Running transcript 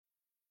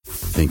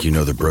Think you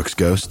know the Brooks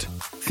Ghost?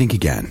 Think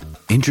again.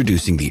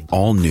 Introducing the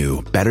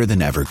all-new,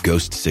 better-than-ever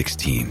Ghost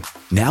 16.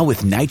 Now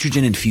with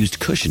nitrogen-infused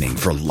cushioning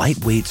for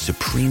lightweight,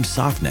 supreme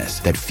softness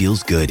that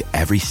feels good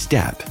every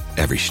step,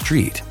 every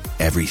street,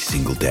 every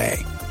single day.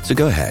 So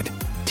go ahead,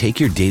 take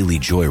your daily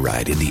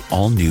joyride in the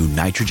all-new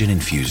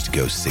nitrogen-infused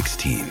Ghost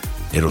 16.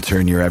 It'll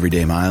turn your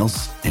everyday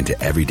miles into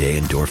everyday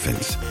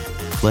endorphins.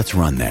 Let's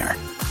run there.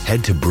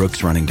 Head to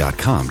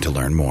brooksrunning.com to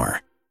learn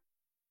more.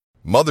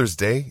 Mother's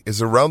Day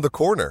is around the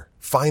corner.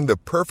 Find the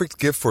perfect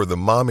gift for the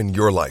mom in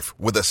your life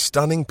with a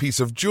stunning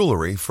piece of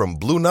jewelry from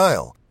Blue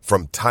Nile.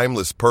 From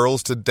timeless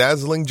pearls to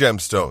dazzling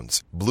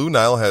gemstones, Blue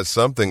Nile has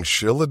something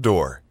she'll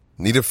adore.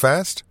 Need it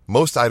fast?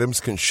 Most items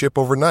can ship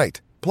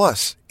overnight.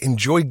 Plus,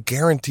 enjoy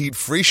guaranteed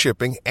free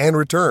shipping and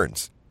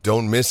returns.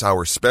 Don't miss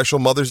our special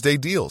Mother's Day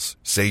deals.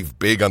 Save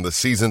big on the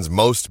season's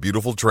most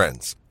beautiful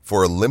trends.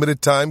 For a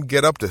limited time,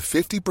 get up to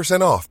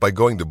 50% off by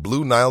going to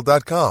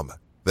BlueNile.com.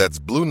 That's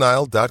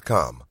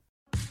BlueNile.com.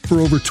 For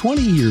over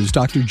 20 years,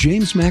 Dr.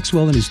 James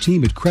Maxwell and his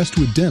team at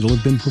Crestwood Dental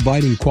have been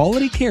providing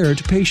quality care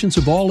to patients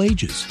of all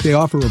ages. They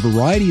offer a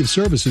variety of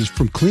services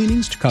from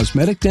cleanings to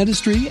cosmetic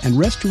dentistry and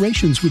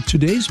restorations with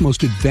today's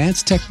most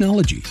advanced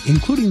technology,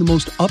 including the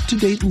most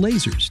up-to-date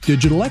lasers,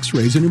 digital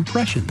x-rays, and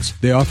impressions.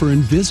 They offer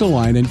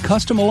Invisalign and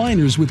custom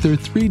aligners with their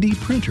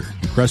 3D printer.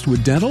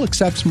 Crestwood Dental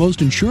accepts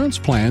most insurance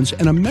plans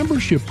and a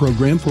membership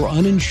program for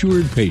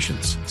uninsured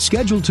patients.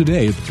 Schedule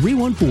today at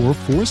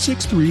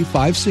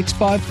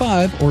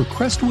 314-463-5655 or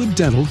crestwooddental.com.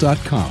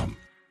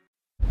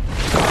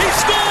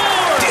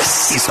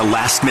 This is the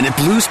Last Minute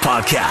Blues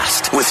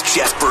Podcast with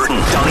Jeff Burton,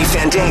 Donny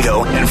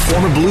Fandango, and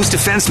former Blues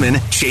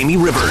defenseman Jamie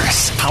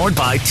Rivers. Powered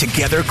by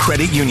Together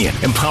Credit Union,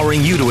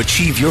 empowering you to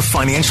achieve your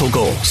financial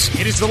goals.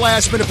 It is the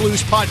Last Minute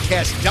Blues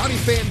Podcast. Donny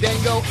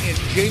Fandango and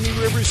Jamie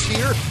Rivers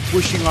here,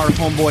 wishing our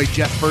homeboy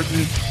Jeff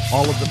Burton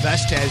all of the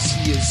best as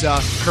he is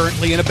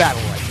currently in a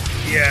battle right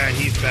now. Yeah,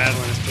 he's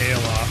battling his tail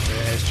off,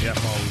 as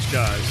Jeff always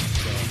does.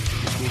 So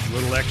just needs a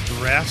little extra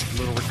rest, a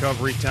little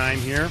recovery time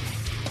here.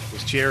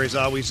 His chair is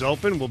always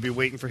open. We'll be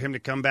waiting for him to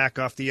come back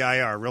off the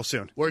IR real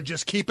soon. We're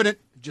just keeping it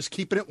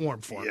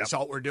warm for him. That's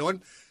all we're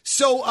doing.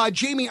 So,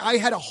 Jamie, I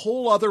had a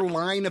whole other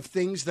line of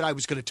things that I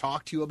was going to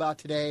talk to you about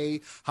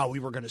today, how we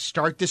were going to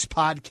start this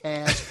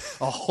podcast,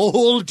 a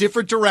whole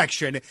different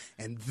direction.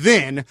 And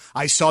then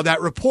I saw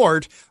that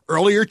report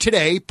earlier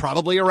today,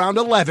 probably around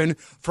 11,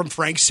 from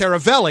Frank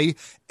Saravelli,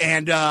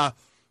 and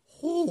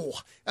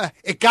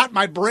it got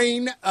my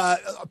brain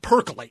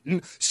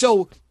percolating.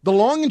 So the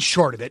long and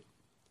short of it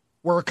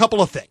were a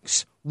couple of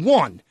things.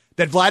 One,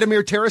 that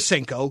Vladimir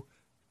Tarasenko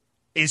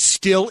is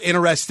still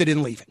interested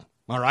in leaving.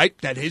 All right?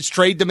 That his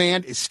trade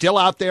demand is still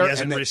out there. He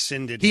hasn't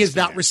rescinded. He has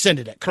not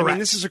rescinded it. Correct. I mean,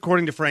 this is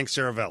according to Frank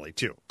Saravelli,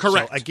 too.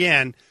 Correct. So,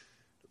 again,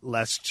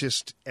 let's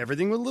just,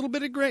 everything with a little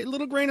bit of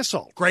little grain of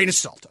salt. Grain of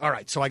salt. All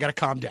right, so I got to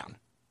calm down.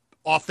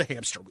 Off the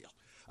hamster wheel.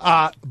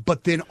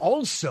 But then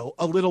also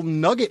a little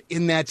nugget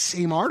in that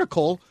same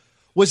article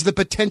was the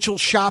potential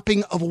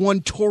shopping of one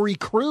Torrey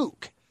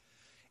Krug.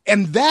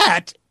 And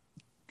that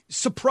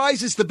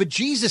surprises the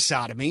bejesus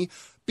out of me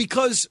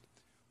because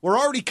we're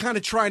already kind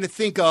of trying to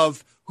think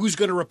of who's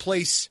going to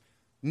replace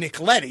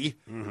Nick Leddy.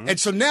 Mm-hmm. And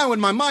so now in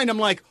my mind, I'm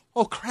like,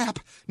 oh, crap.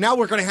 Now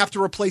we're going to have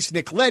to replace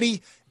Nick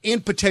Leddy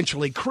and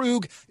potentially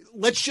Krug.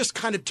 Let's just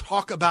kind of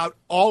talk about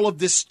all of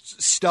this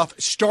stuff,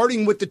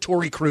 starting with the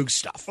Torrey Krug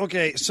stuff.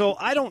 Okay, so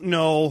I don't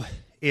know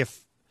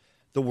if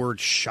the word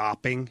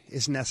shopping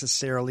is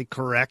necessarily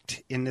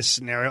correct in this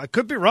scenario. I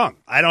could be wrong.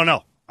 I don't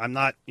know. I'm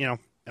not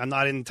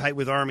in tight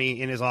with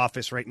Army in his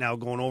office right now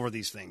going over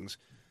these things.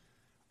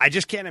 I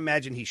just can't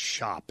imagine he's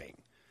shopping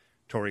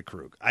Torrey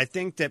Krug. I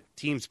think that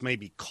teams may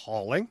be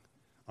calling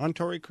on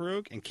Torrey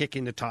Krug and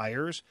kicking the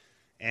tires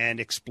and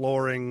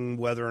exploring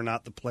whether or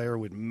not the player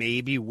would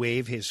maybe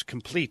waive his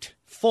complete,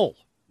 full,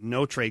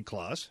 no trade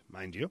clause,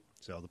 mind you.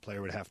 So the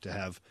player would have to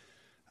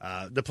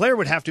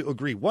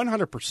agree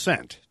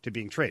 100% to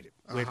being traded,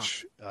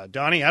 which,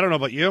 Donnie, I don't know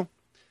about you.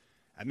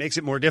 That makes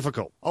it more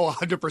difficult. Oh,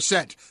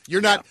 100%.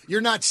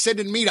 You're not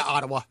sending me to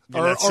Ottawa.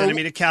 You're not sending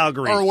me to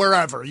Calgary. Or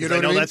wherever. You know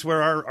what I mean? That's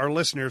where our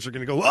listeners are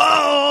going to go,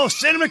 oh,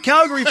 send him to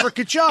Calgary for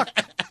Tkachuk.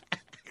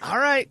 All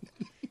right.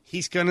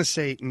 He's going to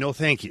say, no,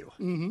 thank you.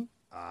 Mm-hmm.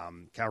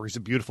 Calgary's a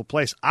beautiful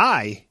place.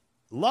 I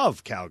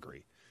love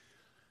Calgary.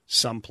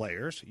 Some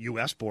players,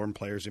 U.S.-born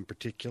players in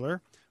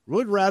particular,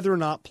 would rather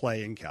not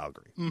play in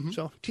Calgary. Mm-hmm.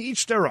 So to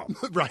each their own.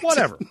 Right.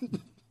 Whatever.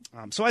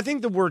 So I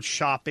think the word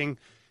shopping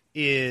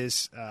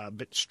is a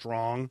bit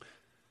strong,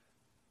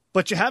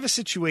 but you have a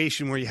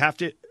situation where you have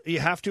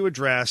to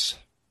address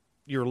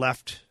your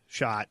left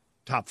shot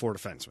top four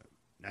defenseman.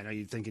 I know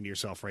you're thinking to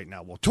yourself right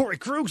now, well, Torrey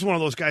Krug's one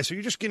of those guys, so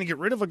you're just going to get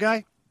rid of a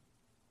guy?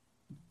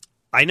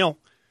 I know.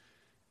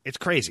 It's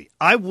crazy.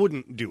 I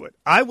wouldn't do it.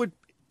 I would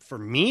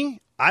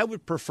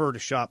prefer to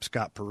shop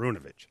Scott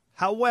Perunovich.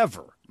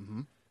 However,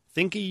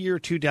 think a year or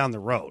two down the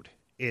road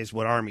is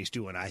what Army's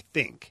doing, I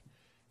think.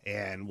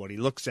 And what he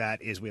looks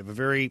at is we have a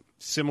very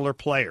similar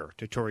player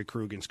to Torrey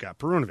Krug and Scott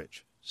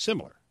Perunovich.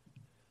 Similar.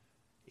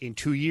 In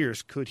 2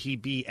 years, could he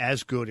be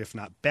as good, if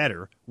not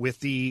better, with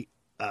the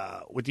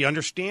with the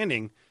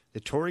understanding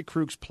that Torrey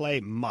Krug's play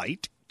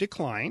might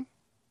decline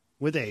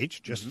with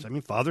age. Just,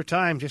 Father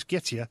Time just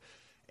gets you.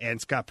 And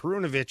Scott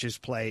Perunovich's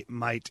play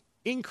might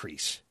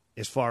increase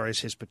as far as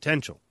his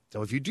potential.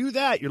 So if you do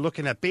that, you're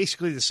looking at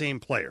basically the same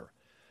player.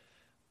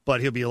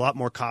 But he'll be a lot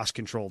more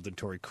cost-controlled than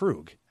Torrey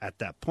Krug at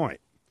that point.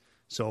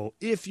 So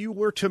if you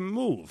were to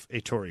move a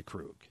Torrey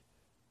Krug,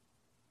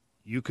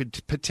 you could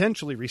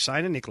potentially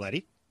re-sign a Nick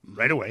Leddy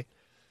right away.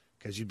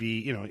 Because you'd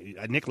be,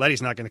 Nick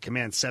Leddy's not going to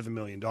command $7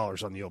 million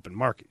on the open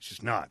market. It's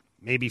just not.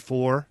 Maybe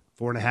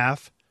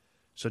 4.5.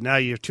 So now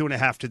you're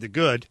 2.5 to the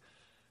good.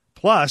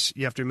 Plus,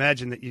 you have to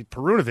imagine that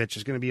Perunovich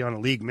is going to be on a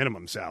league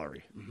minimum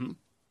salary. Mm-hmm.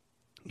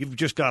 You've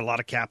just got a lot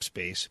of cap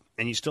space,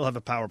 and you still have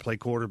a power play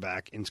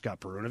quarterback in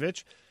Scott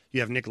Perunovich. You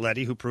have Nick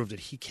Leddy, who proved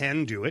that he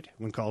can do it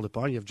when called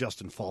upon. You have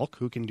Justin Falk,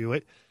 who can do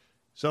it.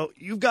 So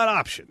you've got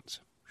options.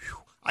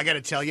 I got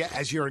to tell you,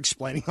 as you're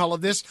explaining all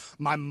of this,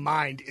 my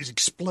mind is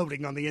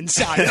exploding on the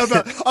inside of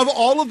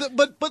all of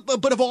the,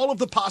 but of all of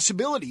the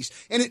possibilities,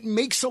 and it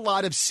makes a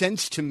lot of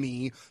sense to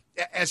me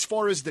as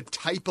far as the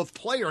type of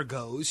player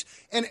goes.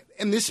 And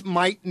this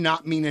might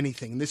not mean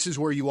anything. This is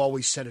where you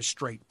always set us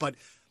straight, but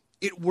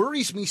it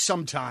worries me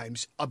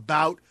sometimes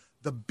about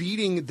the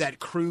beating that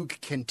Krug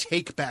can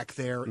take back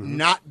there,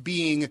 not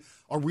being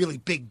a really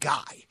big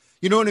guy.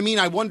 You know what I mean?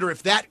 I wonder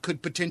if that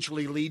could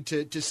potentially lead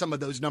to some of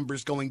those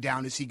numbers going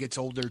down as he gets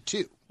older,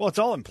 too. Well, it's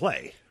all in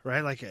play,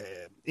 right? Like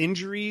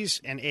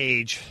injuries and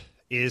age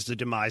is the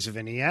demise of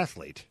any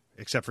athlete,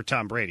 except for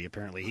Tom Brady,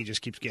 apparently. He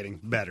just keeps getting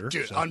better.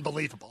 Dude, so.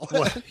 Unbelievable.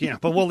 Well, yeah,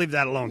 but we'll leave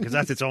that alone because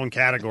that's its own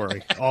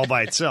category all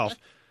by itself.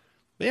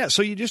 But yeah,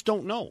 so you just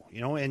don't know,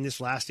 and this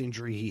last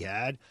injury he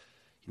had,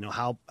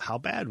 how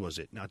bad was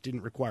it? Now, it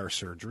didn't require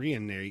surgery,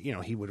 and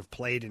he would have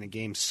played in a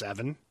Game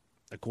 7,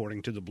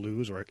 according to the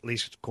Blues, or at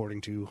least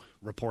according to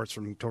reports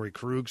from Torrey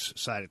Krug's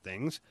side of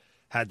things,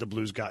 had the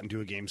Blues gotten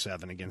to a Game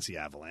 7 against the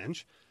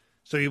Avalanche.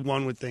 So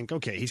one would think,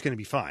 okay, he's going to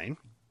be fine.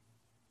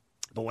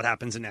 But what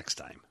happens the next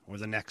time or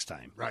the next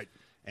time? Right.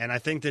 And I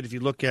think that if you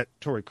look at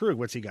Torrey Krug,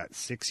 what's he got,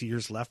 6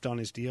 years left on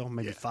his deal,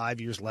 maybe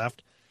 5 years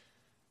left?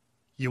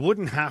 You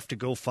wouldn't have to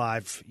go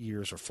 5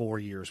 years or 4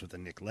 years with a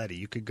Nick Leddy.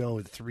 You could go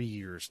with 3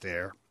 years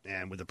there.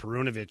 And with a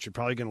Perunovich, you're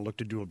probably going to look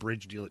to do a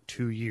bridge deal at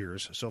 2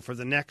 years. So for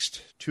the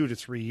next 2 to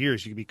 3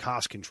 years, you could be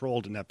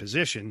cost-controlled in that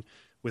position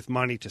with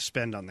money to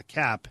spend on the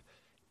cap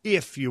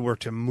if you were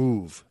to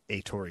move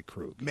a Torrey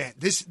Krug. Man,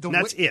 that's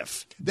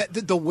if.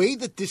 The way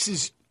that this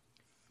is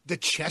the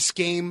chess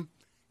game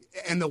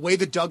and the way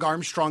that Doug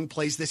Armstrong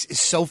plays this is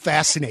so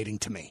fascinating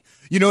to me.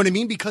 You know what I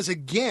mean? Because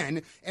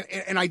again,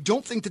 and I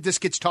don't think that this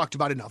gets talked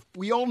about enough.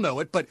 We all know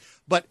it, but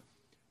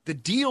the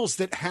deals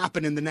that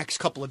happen in the next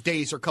couple of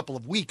days or couple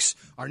of weeks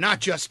are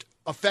not just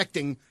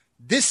affecting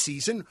this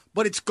season,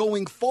 but it's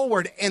going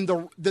forward and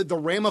the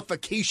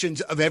ramifications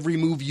of every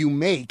move you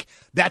make.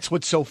 That's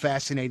what's so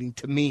fascinating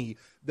to me.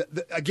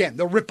 Again,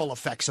 the ripple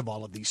effects of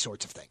all of these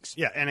sorts of things.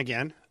 Yeah, and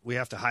again, we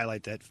have to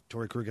highlight that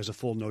Torrey Krug has a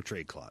full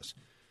no-trade clause.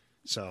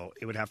 So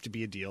it would have to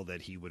be a deal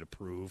that he would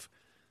approve.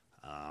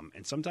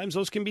 And sometimes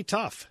those can be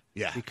tough.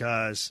 Yeah.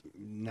 Because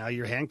now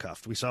you're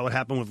handcuffed. We saw what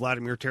happened with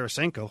Vladimir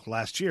Tarasenko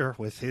last year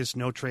with his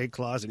no-trade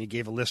clause, and he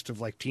gave a list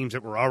of teams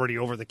that were already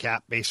over the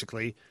cap,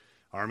 basically.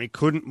 Army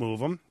couldn't move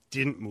them,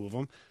 didn't move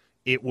them.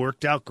 It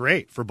worked out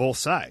great for both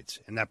sides,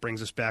 and that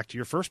brings us back to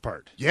your first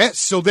part. Yes.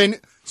 So then,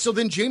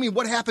 Jamie,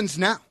 what happens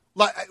now?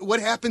 What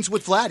happens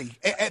with Vladdy?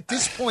 At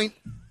this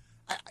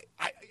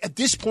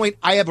point,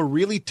 I have a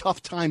really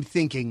tough time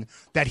thinking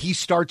that he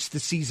starts the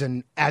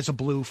season as a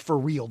Blue for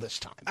real this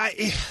time.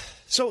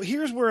 So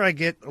here's where I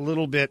get a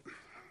little bit,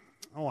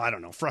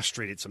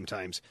 frustrated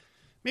sometimes.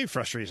 Maybe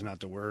frustrated is not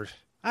the word.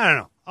 I don't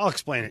know. I'll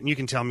explain it, and you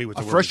can tell me what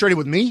the word. Frustrated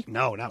with me?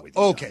 No, not with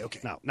you. Okay.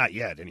 No, not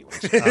yet, anyways.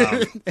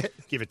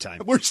 Give it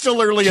time. We're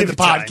still early in the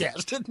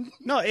podcast.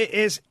 No, it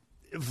is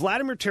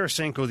Vladimir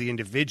Tarasenko, the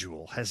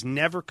individual, has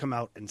never come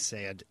out and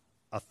said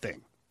a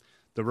thing.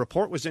 The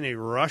report was in a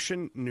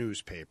Russian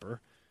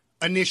newspaper.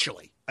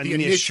 Initially. The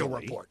initial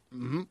report.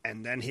 Mm-hmm.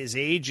 And then his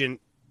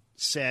agent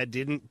said,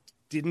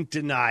 didn't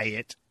deny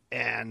it,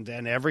 and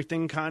then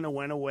everything kind of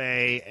went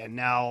away, and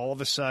now all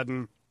of a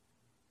sudden,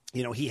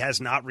 he has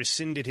not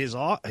rescinded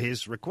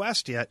his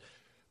request yet,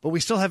 but we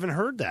still haven't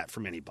heard that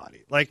from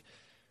anybody. Like,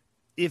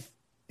 if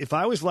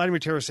I was Vladimir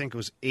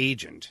Tarasenko's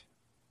agent,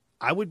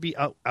 I would be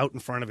out in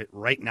front of it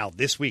right now,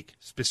 this week,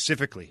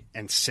 specifically,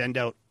 and send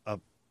out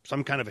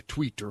some kind of a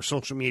tweet or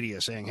social media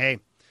saying, hey,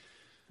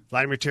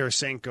 Vladimir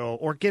Tarasenko,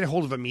 or get a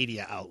hold of a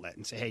media outlet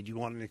and say, hey, do you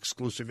want an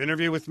exclusive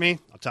interview with me?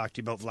 I'll talk to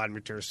you about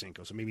Vladimir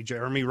Tarasenko. So maybe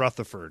Jeremy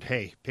Rutherford,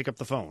 hey, pick up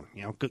the phone,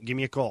 give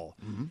me a call.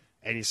 Mm-hmm.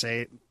 And you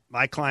say,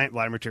 my client,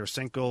 Vladimir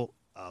Tarasenko,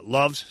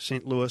 loves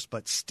St. Louis,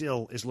 but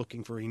still is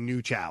looking for a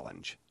new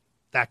challenge.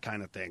 That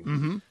kind of thing.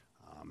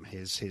 Mm-hmm.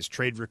 His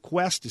trade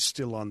request is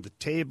still on the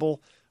table.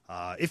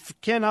 If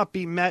it cannot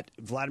be met,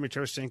 Vladimir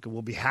Tarasenko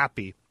will be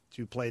happy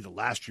to play the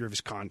last year of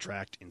his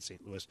contract in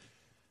St. Louis.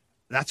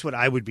 That's what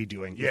I would be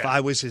doing if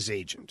I was his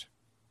agent.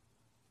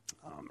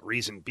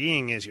 Reason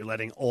being is you're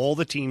letting all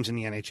the teams in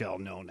the NHL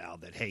know now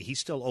that, hey, he's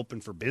still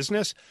open for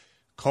business.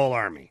 Call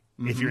Army.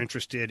 if you're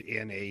interested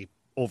in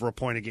over a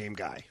point a game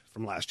guy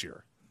from last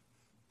year.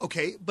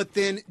 Okay, but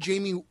then,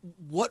 Jamie,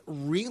 what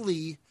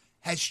really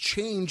has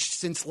changed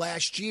since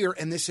last year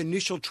and this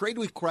initial trade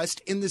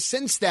request, in the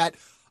sense that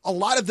a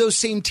lot of those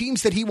same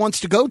teams that he wants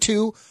to go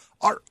to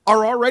are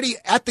already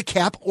at the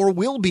cap or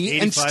will be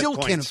and still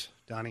points,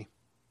 Donnie.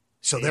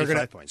 So they're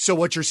going to. So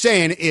what you're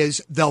saying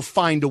is they'll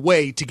find a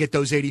way to get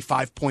those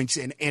 85 points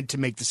in and to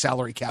make the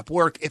salary cap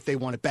work if they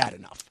want it bad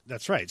enough.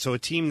 That's right. So a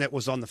team that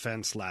was on the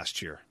fence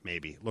last year,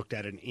 maybe looked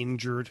at an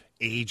injured,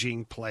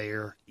 aging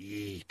player.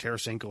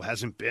 Tarasenko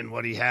hasn't been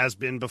what he has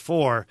been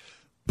before.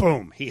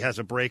 Boom, he has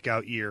a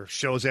breakout year.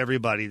 Shows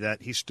everybody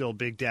that he's still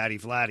Big Daddy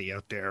Vladdy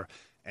out there.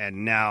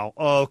 And now,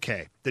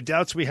 okay, the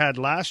doubts we had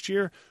last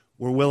year,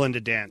 we're willing to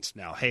dance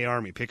now. Hey,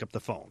 Army, pick up the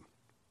phone.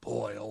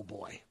 Boy, oh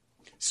boy.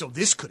 So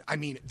this could, I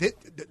mean,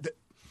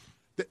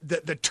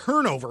 the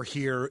turnover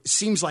here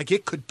seems like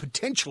it could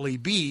potentially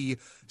be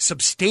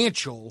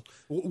substantial.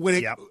 When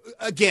it,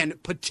 again,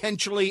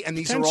 potentially, and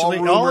these are all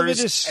rumors, all of it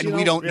is, and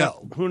we don't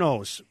know. Who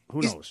knows? Who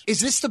knows? Is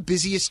this the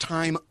busiest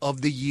time of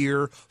the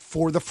year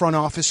for the front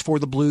office for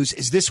the Blues?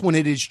 Is this when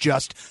it is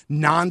just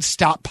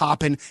nonstop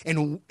popping?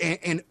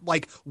 And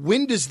like,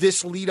 when does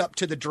this lead up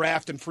to the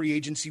draft and free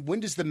agency? When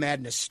does the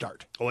madness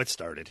start? Oh, it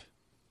started.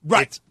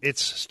 Right.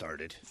 It's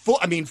started. Full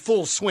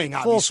swing,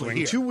 obviously. Full swing.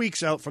 Here. 2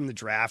 weeks out from the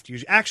draft.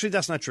 Actually,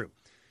 that's not true.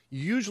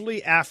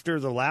 Usually after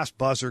the last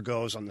buzzer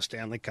goes on the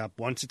Stanley Cup,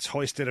 once it's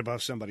hoisted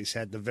above somebody's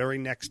head, the very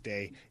next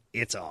day,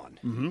 it's on.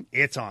 Mm-hmm.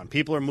 It's on.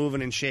 People are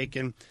moving and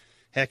shaking.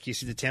 Heck, you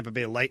see the Tampa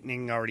Bay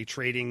Lightning already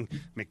trading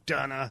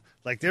McDonough.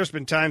 Like, there's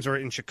been times where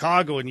in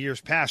Chicago in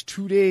years past,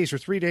 2 days or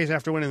 3 days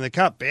after winning the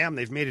Cup, bam,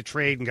 they've made a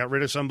trade and got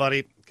rid of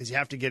somebody because you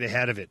have to get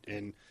ahead of it.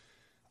 And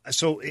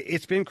so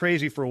it's been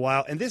crazy for a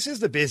while, and this is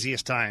the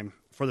busiest time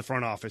for the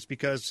front office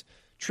because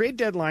trade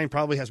deadline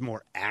probably has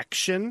more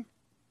action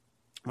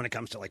when it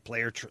comes to like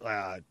player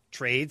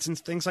trades and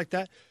things like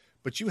that.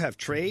 But you have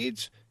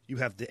trades, you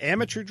have the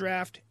amateur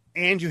draft,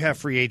 and you have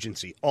free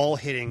agency all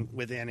hitting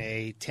within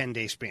a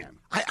 10-day span.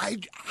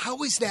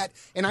 How is that?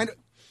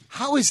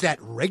 How is that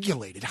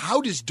regulated? How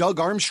does Doug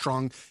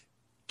Armstrong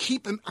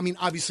keep him? I mean,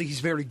 obviously he's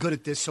very good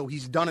at this, so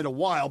he's done it a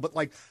while, but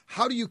like,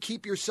 how do you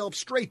keep yourself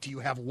straight? Do you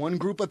have one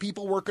group of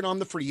people working on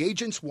the free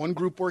agents, one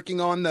group working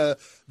on the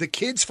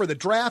kids for the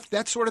draft,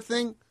 that sort of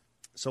thing?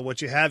 So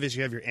what you have is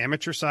you have your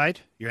amateur side,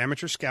 your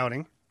amateur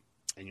scouting,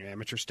 and your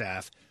amateur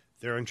staff.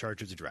 They're in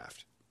charge of the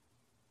draft.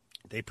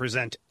 They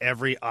present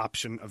every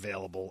option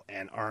available,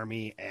 and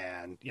Army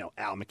and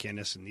Al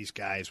McInnes and these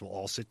guys will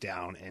all sit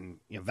down and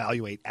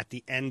evaluate at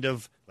the end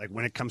of, like,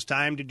 when it comes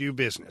time to do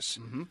business.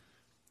 Mm-hmm.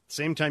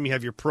 Same time, you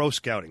have your pro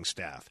scouting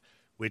staff,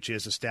 which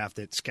is a staff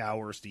that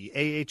scours the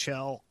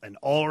AHL and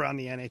all around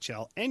the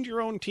NHL and your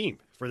own team,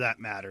 for that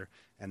matter.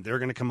 And they're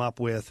going to come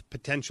up with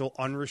potential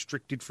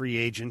unrestricted free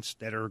agents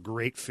that are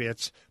great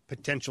fits,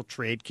 potential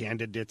trade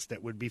candidates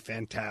that would be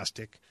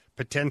fantastic,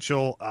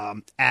 potential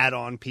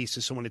add-on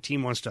pieces. So when a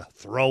team wants to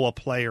throw a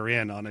player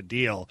in on a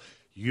deal,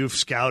 you've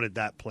scouted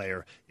that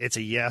player. It's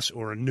a yes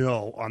or a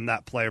no on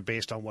that player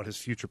based on what his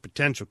future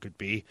potential could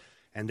be.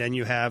 And then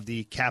you have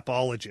the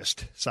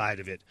capologist side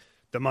of it,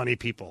 the money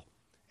people.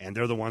 And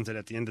they're the ones that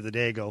at the end of the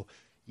day go,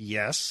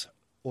 yes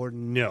or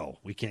no,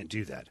 we can't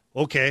do that.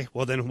 Okay,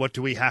 well then what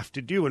do we have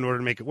to do in order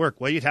to make it work?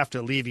 Well, you'd have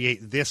to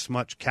alleviate this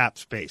much cap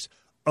space.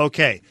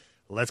 Okay,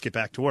 let's get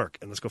back to work.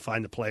 And let's go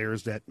find the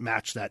players that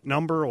match that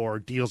number or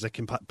deals that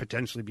can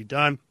potentially be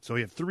done. So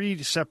we have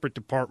 3 separate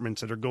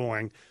departments that are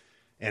going,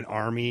 and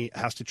Army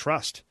has to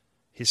trust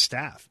his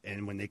staff.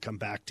 And when they come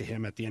back to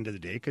him at the end of the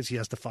day, because he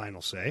has the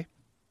final say,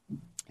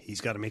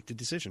 he's got to make the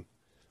decision.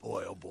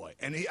 Boy, oh boy.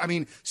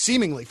 And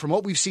seemingly, from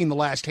what we've seen the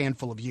last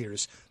handful of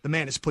years, the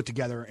man has put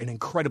together an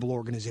incredible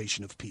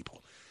organization of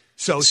people.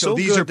 So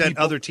these good are that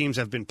people, other teams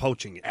have been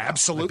poaching it.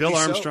 Absolutely. Like Bill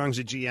Armstrong's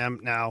a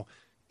GM now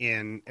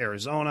in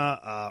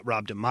Arizona.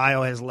 Rob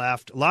DeMaio has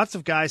left. Lots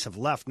of guys have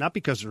left, not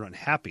because they're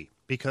unhappy,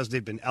 because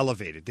they've been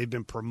elevated. They've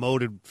been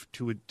promoted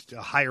to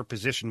a higher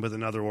position with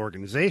another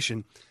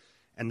organization.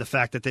 And the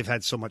fact that they've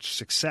had so much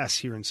success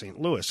here in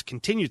St. Louis,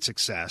 continued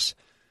success,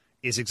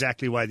 is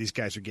exactly why these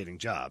guys are getting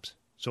jobs.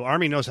 So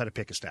Army knows how to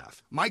pick a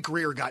staff. Mike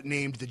Greer got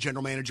named the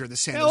general manager of the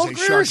San Jose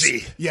Sharks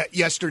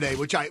yesterday,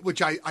 which I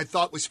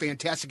thought was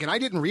fantastic. And I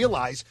didn't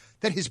realize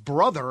that his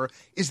brother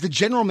is the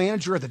general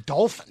manager of the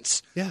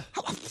Dolphins. Yeah.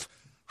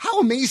 How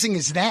amazing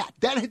is that?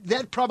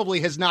 That probably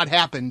has not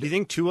happened. Do you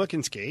think Tua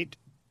can skate?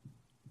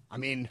 I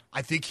mean,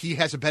 I think he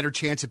has a better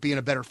chance at being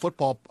a better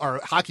football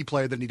or hockey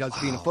player than he does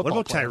being a football What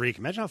about player. Tyreek?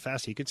 Imagine how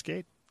fast he could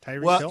skate.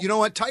 You know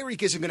what?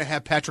 Tyreek isn't going to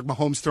have Patrick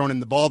Mahomes throwing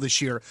in the ball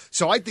this year,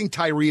 so I think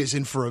Tyree is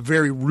in for a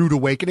very rude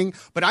awakening.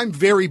 But I'm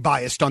very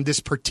biased on this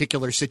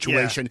particular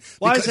situation. Yeah.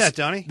 Why is that,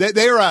 Donnie?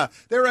 They're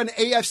an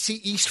AFC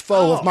East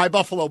foe of my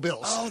Buffalo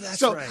Bills. Oh,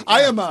 that's right.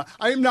 Yeah.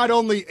 I am not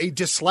only a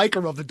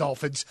disliker of the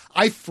Dolphins,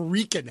 I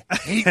freaking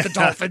hate the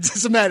Dolphins.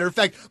 As a matter of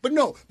fact,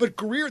 but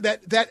Greer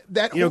that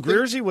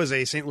Greerzy was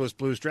a St. Louis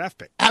Blues draft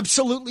pick.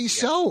 Absolutely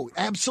so.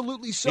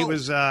 Absolutely so. He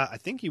was. I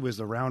think he was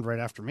the round right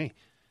after me.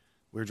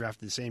 We were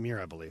drafted the same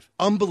year, I believe.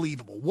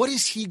 Unbelievable. What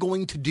is he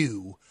going to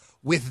do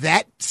with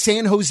that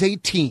San Jose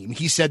team,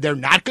 he said they're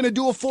not going to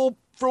do a full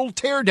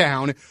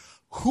teardown.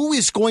 Who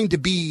is going to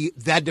be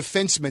that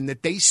defenseman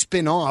that they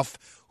spin off?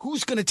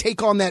 Who's going to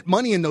take on that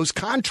money in those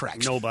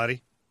contracts?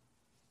 Nobody.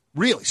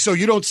 Really? So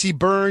you don't see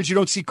Burns, you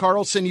don't see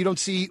Carlson, you don't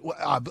see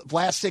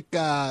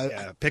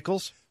Vlasic,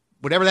 Pickles,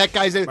 whatever that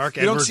guy's name.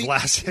 Mark-Edward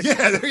Vlasic.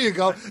 Yeah, there you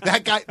go.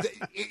 That guy.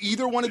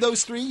 Either one of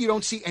those three, you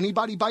don't see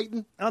anybody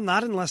biting. Well,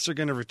 not unless they're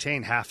going to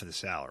retain half of the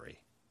salary.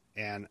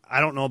 And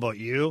I don't know about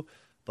you,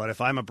 but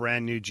if I'm a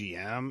brand new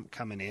GM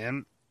coming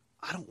in,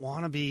 I don't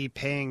want to be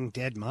paying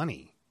dead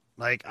money.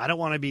 Like, I don't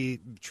want to be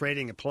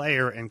trading a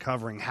player and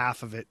covering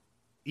half of it,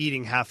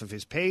 eating half of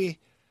his pay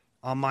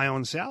on my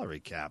own salary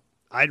cap.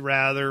 I'd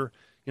rather,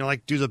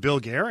 do the Bill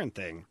Guerin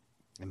thing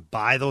and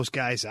buy those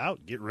guys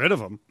out, get rid of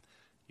them.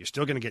 You're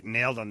still going to get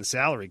nailed on the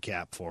salary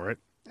cap for it,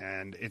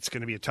 and it's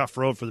going to be a tough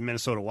road for the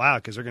Minnesota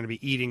Wild because they're going to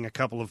be eating a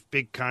couple of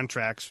big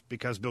contracts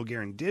because Bill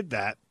Guerin did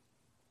that.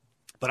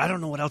 But I don't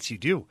know what else you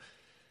do.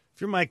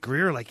 If you're Mike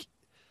Grier,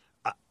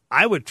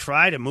 I would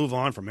try to move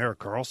on from Erik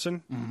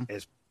Karlsson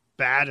as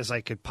bad as I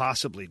could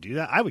possibly do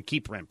that. I would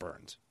keep Brent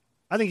Burns.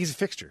 I think he's a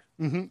fixture.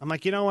 Mm-hmm. I'm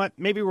like, you know what?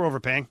 Maybe we're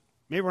overpaying.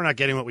 Maybe we're not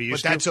getting what we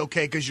used to. But that's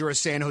okay because you're a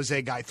San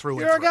Jose guy through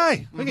and through. You're a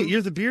guy. Look at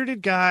you're the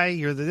bearded guy.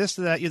 You're the this,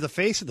 that. You're the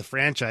face of the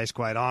franchise,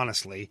 quite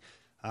honestly.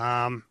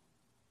 Yeah,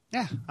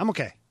 I'm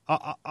okay.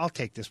 I'll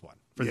take this one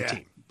for the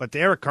team. But the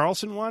Erik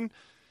Karlsson one,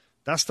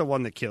 that's the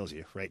one that kills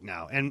you right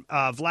now. And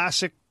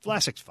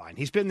Vlasic's fine.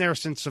 He's been there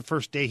since the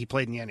first day he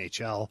played in the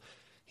NHL.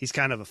 He's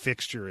kind of a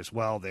fixture as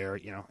well there.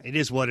 It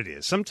is what it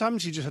is.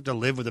 Sometimes you just have to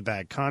live with a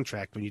bad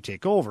contract when you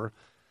take over.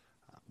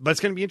 But it's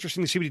going to be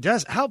interesting to see what he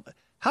does.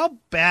 How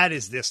bad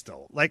is this,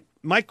 though? Like,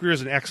 Mike Grier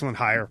is an excellent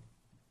hire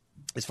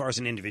as far as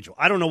an individual.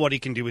 I don't know what he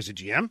can do as a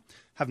GM.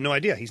 Have no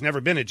idea. He's never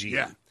been a GM.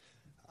 Yeah.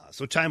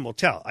 So time will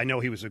tell. I know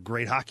he was a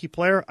great hockey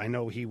player. I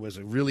know he was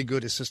a really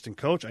good assistant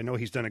coach. I know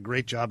he's done a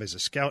great job as a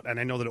scout. And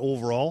I know that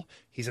overall,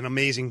 he's an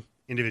amazing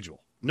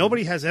individual.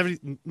 Nobody has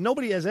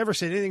ever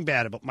said anything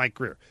bad about Mike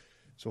Grier.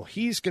 So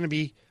he's going to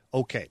be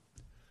okay.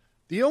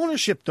 The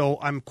ownership, though,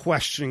 I'm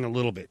questioning a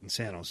little bit in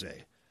San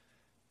Jose.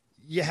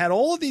 You had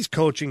all of these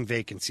coaching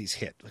vacancies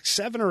hit, like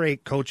 7 or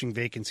 8 coaching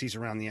vacancies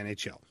around the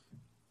NHL.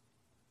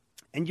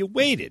 And you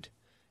waited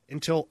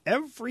until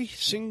every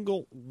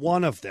single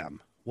one of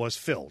them was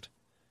filled.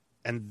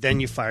 And then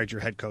you fired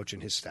your head coach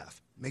and his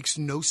staff. Makes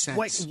no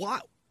sense.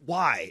 Like,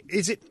 why?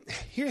 Is it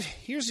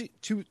here's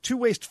two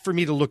ways for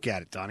me to look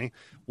at it, Donnie.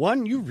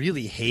 One, you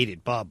really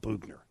hated Bob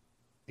Bugner.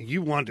 And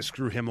you wanted to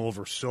screw him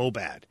over so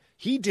bad.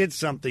 He did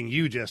something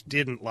you just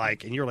didn't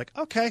like, and you're like,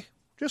 okay,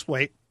 just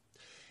wait.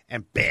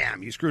 And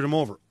bam, you screwed him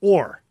over.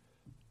 Or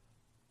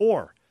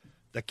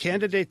the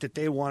candidate that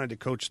they wanted to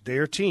coach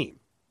their team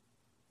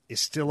is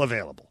still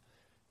available.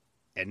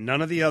 And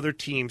none of the other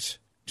teams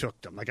took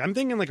them. Like, I'm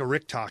thinking like a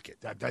Rick Tocchet.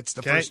 That's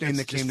the first name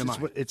that came to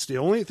mind. It's the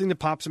only thing that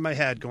pops in my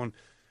head going,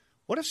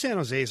 what if San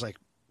Jose is like,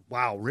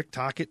 wow, Rick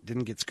Tocchet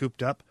didn't get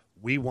scooped up.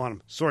 We want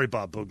him. Sorry,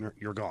 Bob Bugner,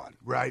 you're gone.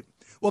 Right.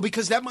 Well,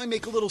 because that might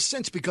make a little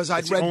sense because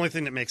That's the only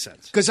thing that makes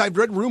sense. Because I've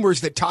read rumors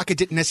that Tocchet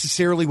didn't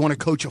necessarily want to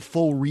coach a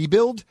full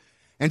rebuild.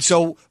 And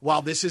so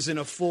while this isn't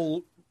a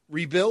full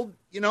rebuild,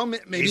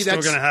 maybe he's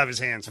still going to have his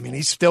hands full.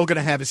 He's still going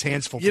to have his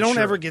hands full. You don't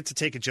ever get to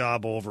take a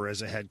job over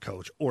as a head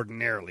coach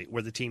ordinarily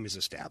where the team is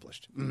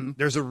established. Mm-hmm.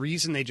 There's a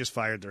reason they just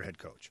fired their head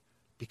coach.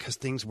 Because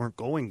things weren't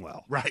going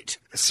well. Right.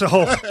 So,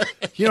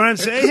 you know what I'm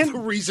saying? The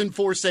reason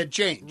for said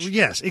change.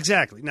 Yes,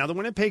 exactly. Now, the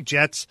Winnipeg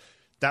Jets,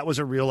 that was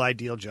a real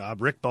ideal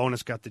job. Rick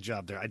Bowness got the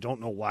job there. I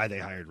don't know why they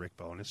hired Rick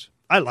Bowness.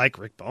 I like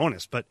Rick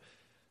Bowness, but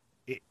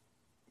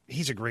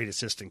he's a great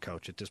assistant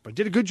coach at this point.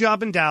 Did a good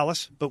job in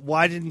Dallas, but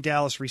why didn't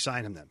Dallas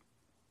re-sign him then?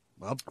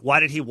 Well,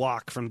 why did he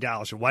walk from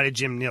Dallas? Or why did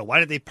Jim Neal?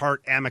 Why did they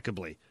part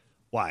amicably?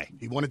 Why?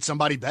 He wanted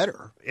somebody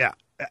better. Yeah.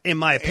 In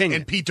my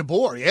opinion. And Pete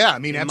DeBoer, yeah.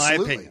 Absolutely. In my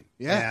opinion.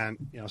 Yeah.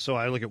 And, so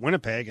I look at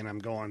Winnipeg and I'm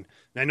going,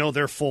 and I know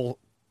their full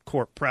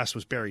court press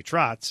was Barry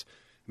Trotz.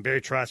 And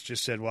Barry Trotz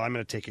just said, well, I'm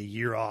going to take a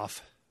year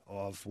off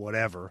of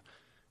whatever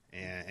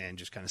and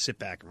just kind of sit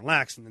back and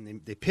relax. And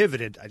then they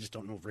pivoted. I just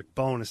don't know if Rick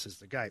Bowness is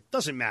the guy.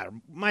 Doesn't matter.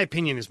 My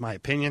opinion is my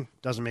opinion.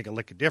 Doesn't make a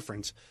lick of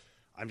difference.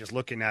 I'm just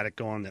looking at it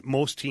going that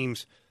most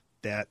teams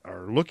that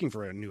are looking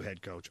for a new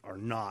head coach are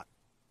not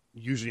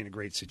usually in a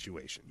great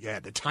situation. Yeah,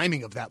 the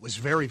timing of that was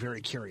very,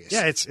 very curious.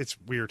 Yeah, it's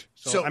weird.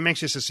 So I'm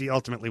anxious to see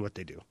ultimately what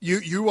they do.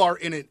 You are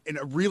in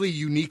a really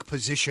unique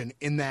position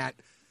in that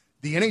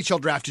the NHL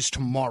draft is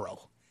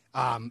tomorrow,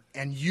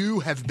 and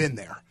you have been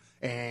there,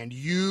 and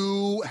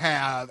you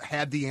have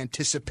had the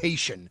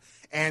anticipation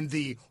and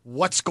the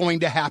what's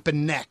going to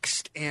happen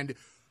next. And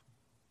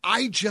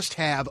I just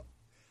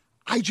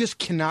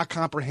cannot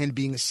comprehend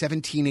being a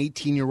 17,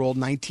 18-year-old,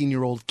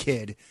 19-year-old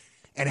kid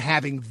and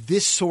having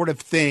this sort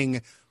of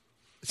thing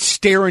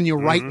staring you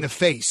right in the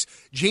face.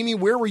 Jamie,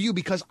 where were you?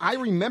 Because I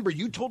remember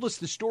you told us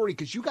the story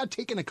because you got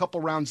taken a couple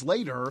rounds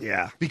later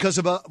because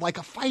of a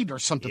fight or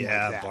something like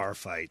that. Yeah, bar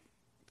fight.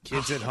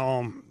 Kids at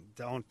home,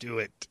 don't do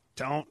it.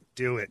 Don't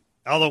do it.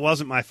 Although it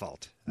wasn't my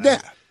fault.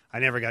 Yeah. I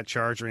never got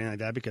charged or anything like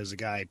that because the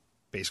guy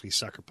basically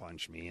sucker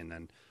punched me and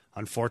then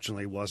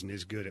unfortunately wasn't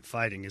as good at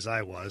fighting as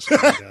I was.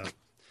 And,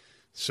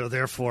 so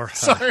therefore,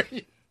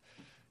 Sorry.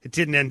 it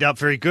didn't end up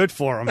very good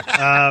for him.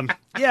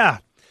 Yeah,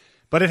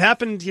 but it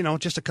happened,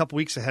 just a couple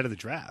weeks ahead of the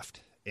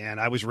draft. And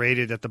I was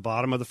rated at the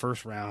bottom of the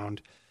first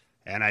round,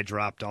 and I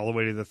dropped all the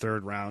way to the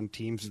third round.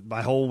 Teams,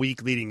 my whole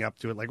week leading up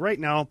to it, like right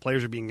now,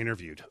 players are being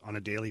interviewed on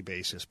a daily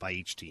basis by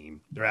each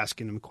team. They're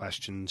asking them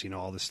questions,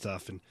 all this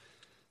stuff. And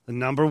the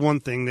number one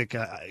thing that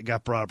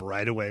got brought up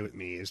right away with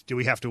me is, do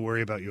we have to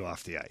worry about you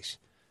off the ice?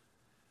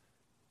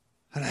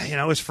 And,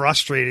 it was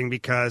frustrating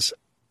because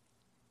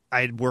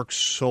I had worked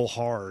so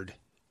hard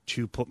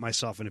to put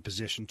myself in a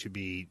position to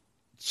be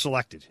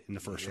selected in the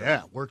first round.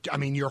 Yeah, worked. I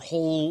mean, your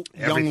whole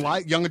Everything.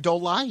 young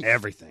adult life.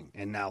 Everything.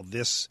 And now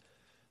this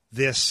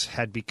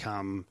had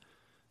become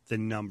the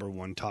number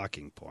one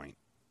talking point.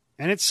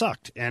 And it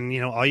sucked. And,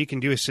 all you can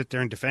do is sit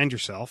there and defend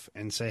yourself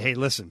and say, hey,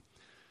 listen,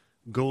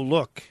 go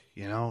look,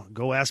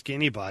 go ask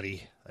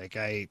anybody. Like,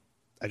 I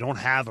don't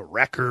have a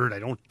record.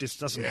 This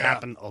doesn't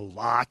happen a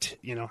lot.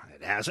 It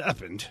has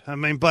happened.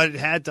 But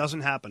it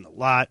doesn't happen a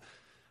lot.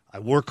 I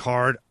work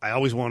hard. I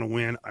always want to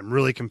win. I'm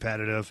really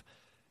competitive.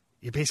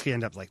 You basically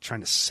end up like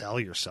trying to sell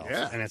yourself.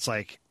 Yeah. And it's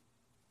like,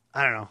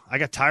 I don't know. I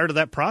got tired of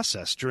that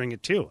process during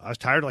it too. I was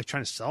tired of like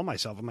trying to sell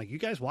myself. I'm like, you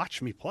guys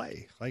watch me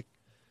play. Like,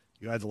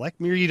 you either like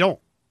me or you don't.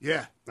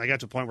 Yeah. I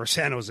got to a point where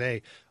San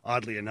Jose,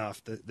 oddly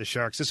enough, the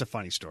Sharks, this is a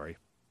funny story,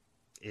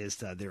 is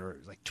that there were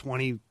like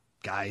 20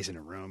 guys in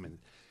a room, and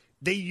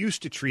they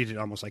used to treat it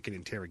almost like an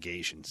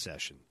interrogation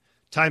session.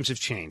 Times have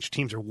changed.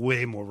 Teams are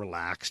way more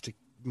relaxed,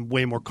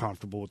 way more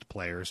comfortable with the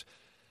players.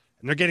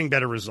 And they're getting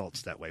better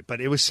results that way.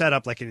 But it was set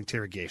up like an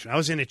interrogation. I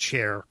was in a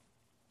chair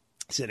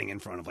sitting in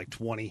front of like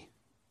 20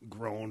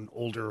 grown,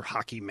 older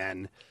hockey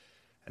men.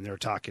 And they were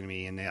talking to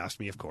me, and they asked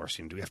me, of course,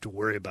 do we have to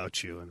worry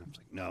about you? And I was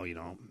like, no, you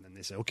don't. And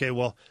they said, okay,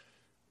 well,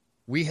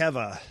 we have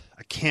a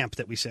camp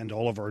that we send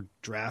all of our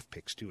draft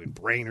picks to in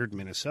Brainerd,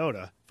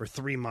 Minnesota for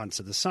 3 months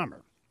of the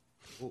summer.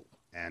 Ooh.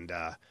 And,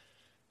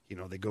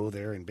 they go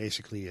there, and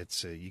basically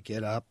it's you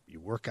get up, you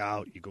work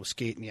out, you go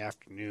skate in the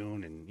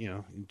afternoon, and,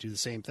 you do the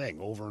same thing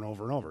over and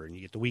over and over. And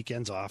you get the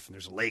weekends off, and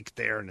there's a lake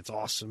there, and it's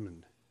awesome.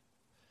 And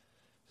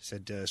I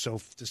said, so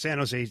if the San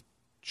Jose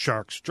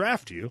Sharks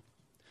draft you,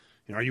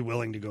 are you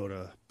willing to go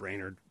to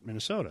Brainerd,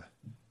 Minnesota?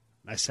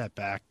 And I sat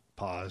back,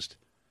 paused.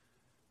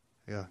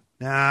 I go,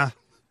 nah.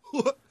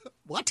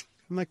 What?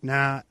 I'm like,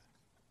 nah,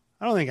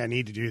 I don't think I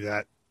need to do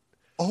that.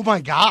 Oh,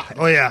 my God.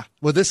 Oh, yeah.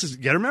 Well, you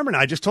got to remember now,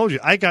 I just told you,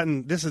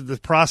 this is the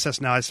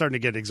process now. I'm starting to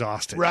get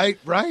exhausted. Right.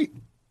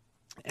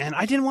 And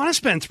I didn't want to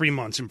spend 3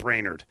 months in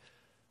Brainerd.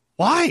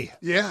 Why?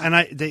 Yeah.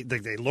 And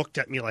they looked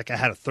at me like I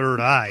had a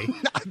third eye.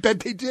 I bet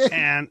they did.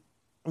 And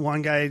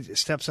one guy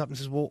steps up and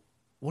says, well,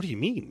 what do you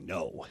mean,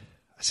 no?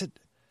 I said,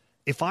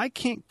 if I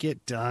can't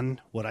get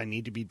done what I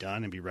need to be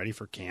done and be ready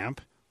for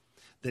camp,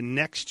 the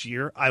next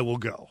year I will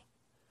go.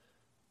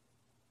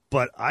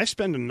 But I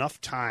spend enough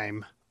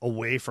time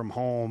away from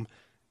home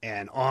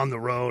and on the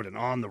road and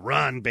on the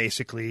run,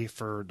 basically,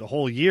 for the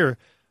whole year.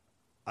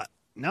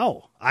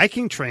 No, I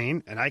can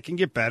train and I can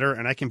get better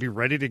and I can be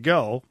ready to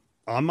go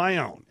on my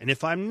own. And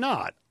if I'm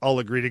not, I'll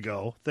agree to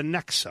go the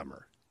next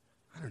summer.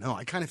 I don't know.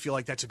 I kind of feel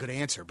like that's a good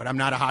answer, but I'm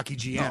not a hockey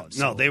GM.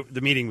 No,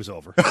 the meeting was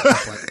over.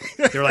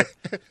 They were like,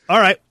 all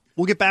right,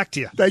 we'll get back to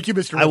you. Thank you,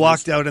 Mr. I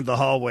walked out in the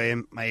hallway,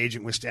 and my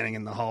agent was standing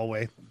in the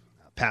hallway.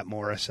 Pat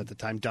Morris at the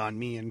time, Don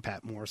Me and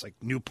Pat Morris, like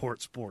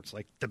Newport Sports,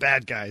 like the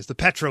bad guys, the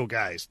Petro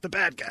guys, the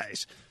bad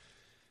guys.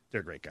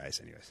 They're great guys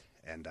anyways.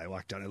 And I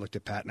walked down, I looked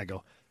at Pat, and I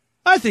go,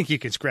 I think you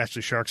can scratch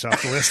the Sharks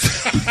off the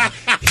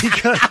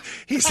list.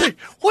 He's like,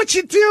 what'd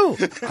you do?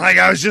 Like,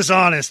 I was just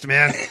honest,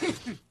 man.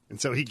 And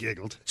so he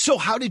giggled. So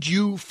how did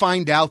you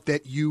find out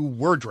that you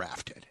were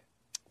drafted?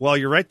 Well,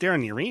 you're right there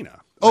in the arena.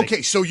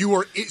 Okay, so you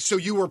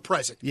were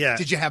present. Yeah.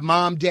 Did you have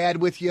mom, dad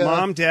with you?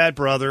 Mom, dad,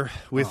 brother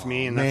with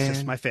me, and man. that's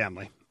just my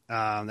family.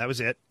 That was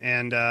it.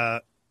 And,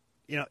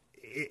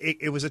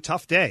 it was a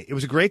tough day. It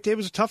was a great day. It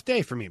was a tough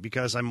day for me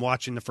because I'm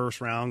watching the first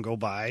round go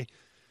by,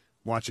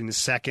 watching the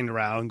second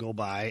round go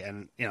by.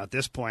 And, at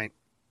this point,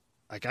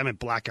 like I'm in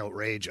blackout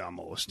rage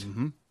almost.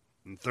 Mm-hmm.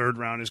 And third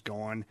round is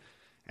going.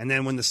 And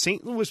then when the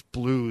St. Louis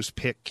Blues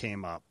pick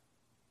came up,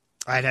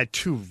 I had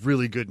 2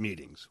 really good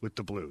meetings with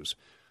the Blues.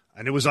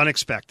 And it was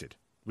unexpected.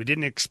 We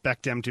didn't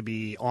expect them to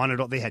be on it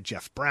all. They had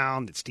Jeff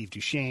Brown, they had Steve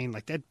Duchesne.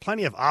 Like, they had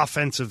plenty of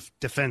offensive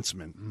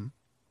defensemen. Mm-hmm.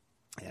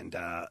 And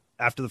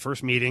after the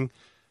first meeting,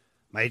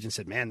 my agent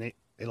said, man, they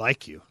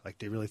like you. Like,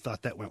 they really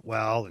thought that went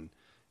well.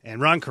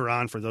 And Ron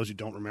Caron, for those who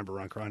don't remember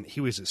Ron Caron,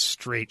 he was a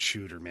straight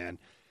shooter, man.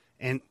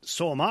 And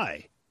so am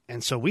I.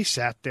 And so we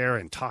sat there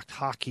and talked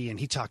hockey, and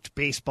he talked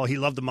baseball. He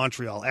loved the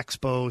Montreal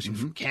Expos. He was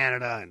from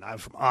Canada, and I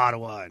was from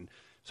Ottawa. And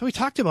so we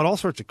talked about all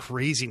sorts of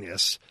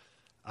craziness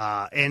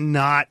and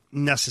not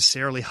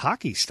necessarily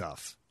hockey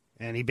stuff.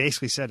 And he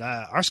basically said,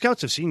 our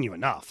scouts have seen you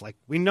enough. Like,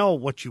 we know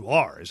what you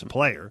are as a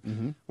player.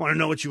 Mm-hmm. Want to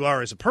know what you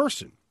are as a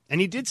person. And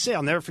he did say,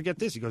 I'll never forget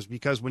this. He goes,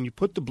 because when you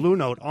put the Blue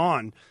Note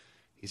on,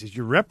 he says,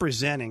 you're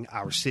representing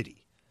our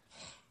city.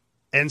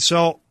 And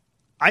so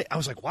I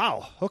was like,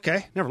 wow,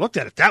 okay. Never looked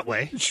at it that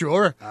way.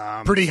 Sure.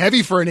 Pretty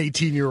heavy for an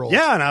 18-year-old.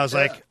 Yeah, and I was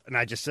like, and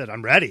I just said,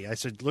 I'm ready. I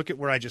said, look at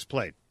where I just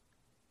played.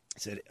 I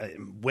said,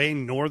 way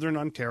northern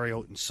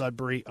Ontario in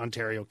Sudbury,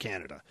 Ontario,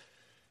 Canada.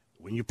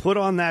 When you put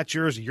on that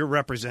jersey, you're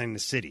representing the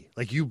city.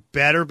 Like, you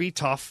better be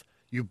tough,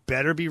 you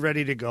better be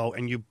ready to go,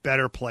 and you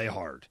better play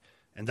hard.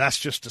 And that's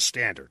just the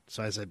standard.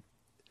 So I said,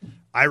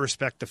 I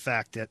respect the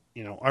fact that,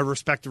 I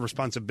respect the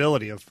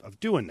responsibility of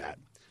doing that.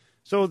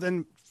 So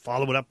then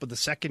follow it up with the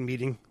second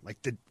meeting, like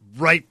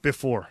right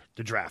before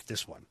the draft,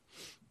 this one.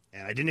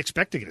 And I didn't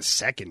expect to get a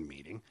second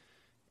meeting.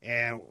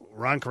 And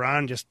Ron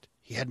Caron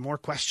he had more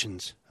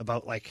questions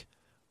about, like,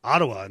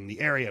 Ottawa and the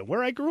area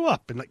where I grew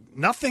up and, like,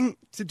 nothing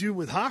to do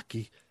with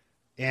hockey.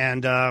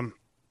 And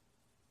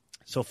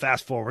so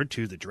fast forward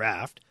to the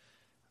draft.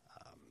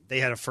 They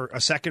had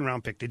a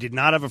second-round pick. They did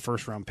not have a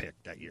first-round pick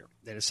that year.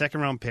 They had a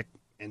second-round pick,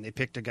 and they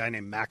picked a guy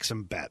named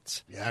Maxim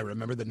Betts. Yeah, I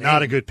remember the name.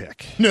 Not a good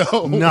pick.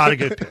 No. Not a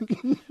good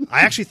pick.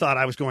 I actually thought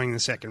I was going in the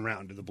second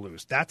round to the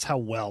Blues. That's how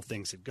well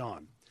things had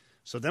gone.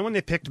 So then when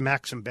they picked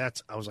Maxim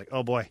Betts, I was like,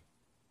 oh, boy.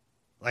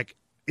 Like,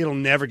 it'll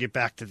never get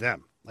back to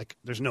them. Like,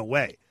 there's no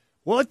way.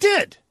 Well, it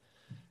did.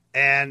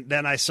 And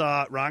then I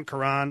saw Ron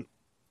Caron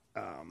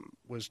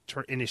was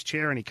in his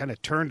chair, and he kind of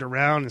turned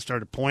around and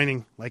started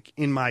pointing, like,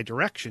 in my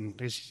direction.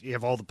 You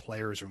have all the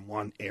players in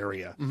one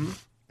area. Mm-hmm.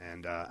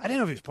 And I didn't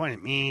know if he was pointing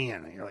at me,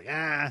 and you're like,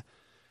 ah.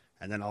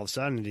 And then all of a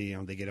sudden,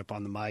 they get up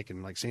on the mic,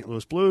 and, like, St.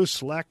 Louis Blues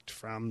select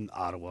from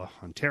Ottawa,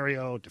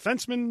 Ontario,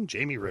 defenseman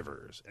Jamie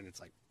Rivers. And it's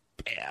like,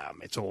 bam,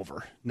 it's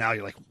over. Now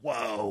you're like,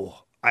 whoa,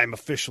 I'm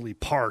officially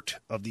part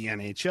of the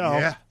NHL.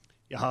 Yeah.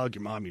 You hug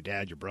your mom, your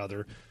dad, your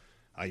brother.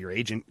 Your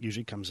agent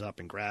usually comes up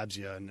and grabs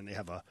you, and then they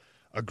have a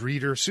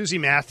greeter. Susie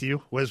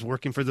Matthew was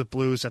working for the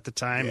Blues at the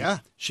time. Yeah.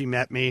 She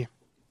met me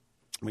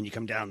when you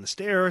come down the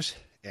stairs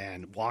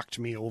and walked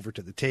me over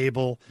to the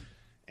table.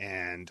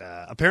 And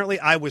apparently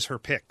I was her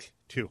pick,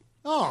 too.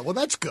 Oh, well,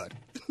 that's good.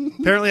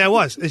 Apparently I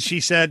was. And she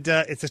said,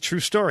 it's a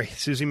true story.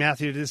 Susie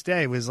Matthew to this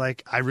day was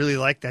like, I really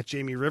like that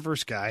Jamie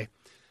Rivers guy.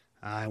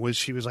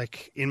 She was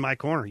like, in my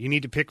corner, you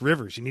need to pick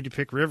Rivers. You need to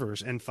pick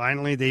Rivers. And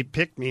finally they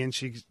picked me, and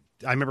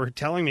I remember her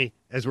telling me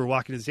as we were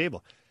walking to the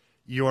table,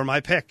 you're my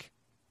pick.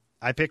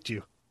 I picked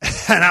you.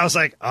 And I was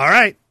like, all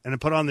right. And I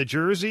put on the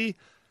jersey,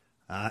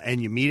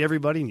 and you meet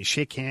everybody, and you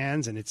shake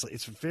hands, and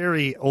it's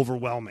very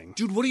overwhelming.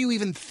 Dude, what are you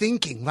even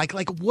thinking? Like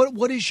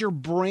what is your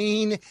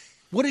brain?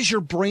 What is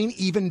your brain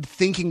even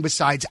thinking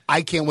besides,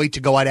 I can't wait to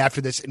go out after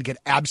this and get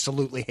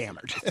absolutely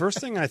hammered? The first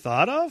thing I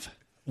thought of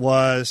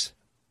was,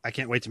 I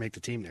can't wait to make the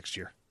team next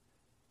year.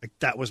 Like,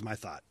 that was my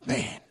thought.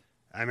 Man.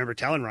 I remember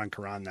telling Ron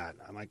Caron that.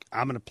 I'm like,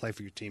 I'm going to play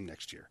for your team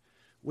next year,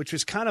 which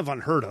was kind of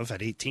unheard of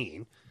at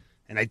 18,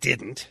 and I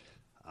didn't.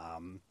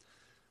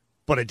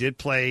 But I did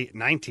play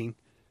 19,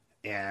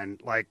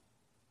 and, like,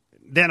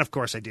 then, of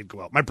course, I did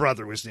go out. My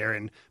brother was there,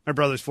 and my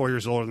brother's 4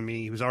 years older than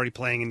me. He was already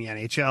playing in the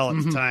NHL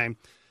at the time,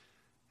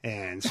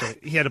 and so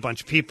he had a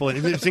bunch of people, and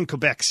it was in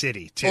Quebec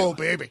City, too. Oh,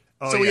 baby.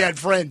 So we had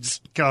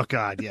friends. Oh,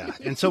 God, yeah.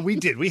 And so we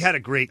did. We had a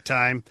great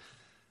time.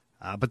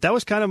 But that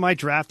was kind of my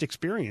draft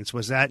experience,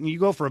 was that. And you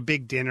go for a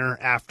big dinner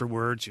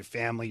afterwards, your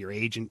family, your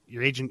agent.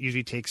 Your agent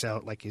usually takes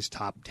out, like, his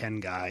top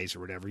 10 guys or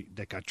whatever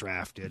that got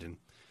drafted. And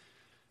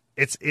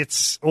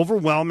it's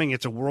overwhelming.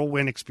 It's a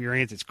whirlwind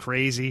experience. It's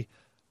crazy.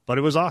 But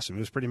it was awesome. It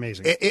was pretty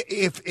amazing.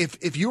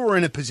 If you were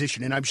in a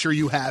position, and I'm sure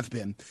you have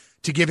been,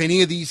 to give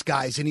any of these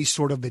guys any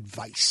sort of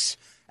advice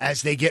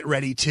as they get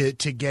ready to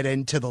get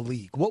into the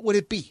league, what would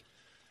it be?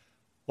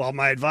 Well,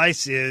 my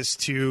advice is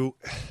to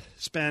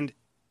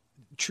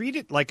treat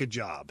it like a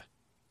job,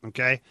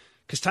 okay?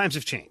 Because times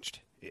have changed.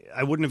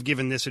 I wouldn't have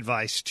given this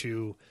advice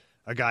to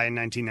a guy in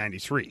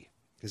 1993.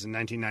 Because in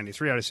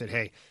 1993, I would have said,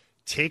 hey,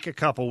 take a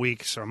couple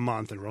weeks or a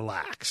month and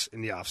relax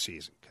in the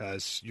offseason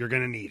because you're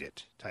going to need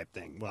it type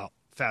thing. Well,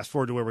 fast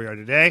forward to where we are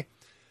today,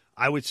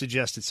 I would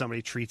suggest that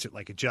somebody treats it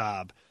like a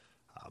job.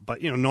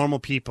 But, normal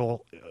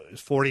people,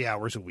 40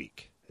 hours a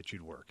week that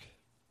you'd work.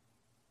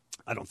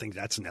 I don't think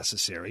that's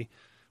necessary.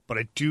 But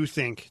I do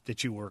think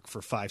that you work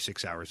for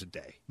 5-6 hours a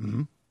day.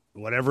 Mm-hmm.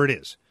 Whatever it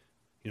is,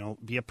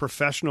 be a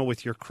professional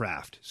with your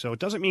craft. So it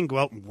doesn't mean go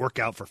out and work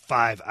out for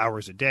 5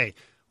 hours a day.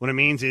 What it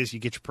means is you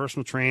get your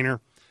personal trainer,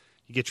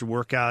 you get your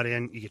workout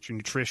in, you get your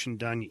nutrition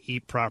done, you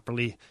eat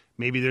properly.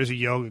 Maybe there's a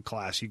yoga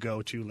class you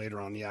go to later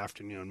on in the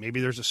afternoon.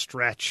 Maybe there's a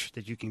stretch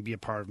that you can be a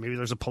part of. Maybe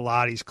there's a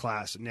Pilates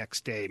class the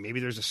next day.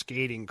 Maybe there's a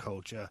skating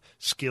coach, a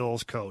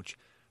skills coach.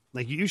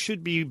 Like, you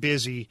should be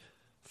busy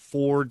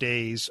 4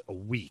 days a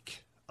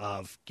week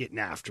of getting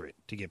after it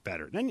to get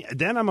better.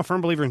 Then I'm a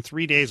firm believer in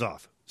 3 days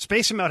off.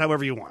 Space them out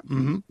however you want.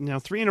 Mm-hmm.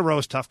 3 in a row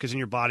is tough because then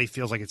your body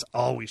feels like it's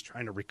always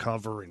trying to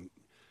recover. And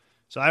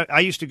so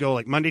I used to go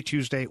like Monday,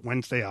 Tuesday,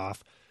 Wednesday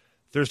off,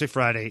 Thursday,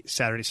 Friday,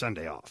 Saturday,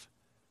 Sunday off.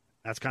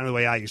 That's kind of the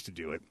way I used to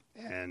do it.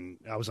 And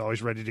I was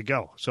always ready to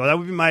go. So that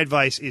would be my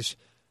advice is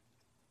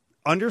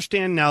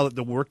understand now that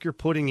the work you're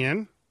putting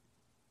in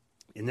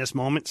this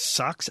moment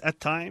sucks at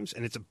times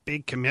and it's a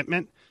big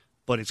commitment,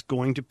 but it's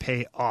going to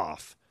pay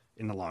off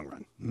in the long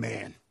run.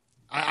 Man,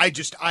 I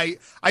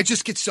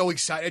just get so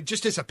excited,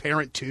 just as a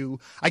parent too.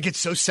 I get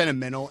so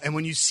sentimental, and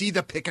when you see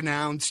the pick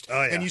announced,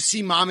 and you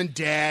see mom and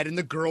dad and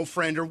the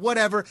girlfriend or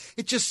whatever,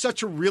 it's just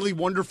such a really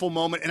wonderful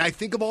moment. And I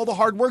think of all the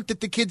hard work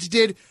that the kids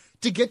did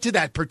to get to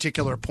that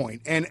particular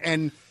point,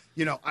 and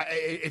you know,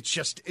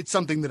 it's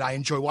something that I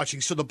enjoy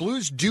watching. So the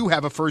Blues do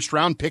have a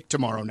first-round pick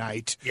tomorrow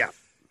night. Yeah.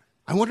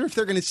 I wonder if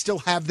they're going to still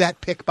have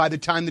that pick by the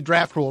time the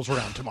draft rolls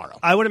around tomorrow.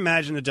 I would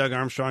imagine that Doug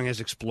Armstrong has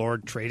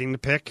explored trading the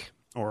pick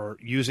or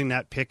using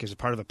that pick as a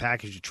part of a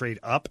package to trade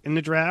up in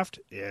the draft.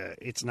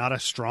 It's not a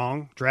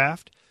strong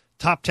draft.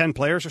 Top 10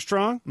 players are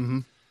strong. Mm-hmm.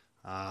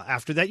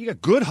 After that, you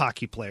got good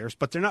hockey players,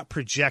 but they're not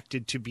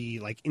projected to be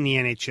like in the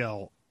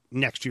NHL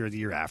next year or the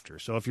year after.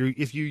 So if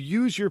you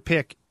use your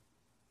pick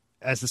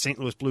as the St.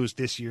 Louis Blues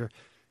this year,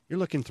 you're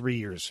looking 3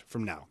 years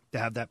from now to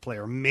have that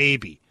player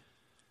maybe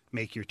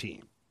make your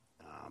team.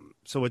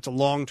 So it's a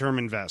long-term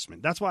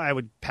investment. That's why I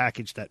would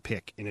package that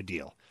pick in a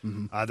deal.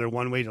 Mm-hmm. Either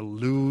one way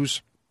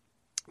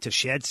to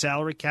shed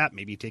salary cap,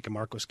 maybe you take a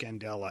Marco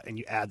Scandella and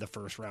you add the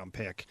first-round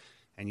pick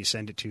and you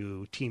send it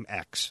to Team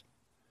X.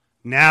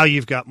 Now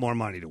you've got more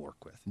money to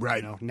work with.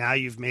 Right. You know, now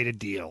you've made a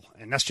deal.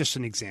 And that's just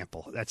an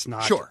example. That's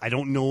not, sure. I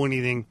don't know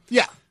anything.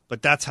 Yeah.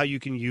 But that's how you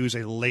can use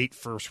a late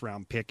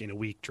first-round pick in a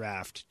weak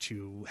draft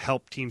to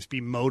help teams be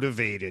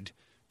motivated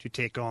to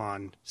take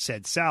on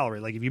said salary.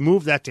 Like if you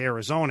move that to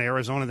Arizona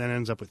then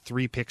ends up with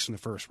 3 picks in the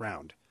first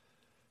round.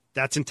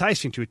 That's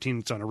enticing to a team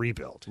that's on a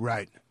rebuild.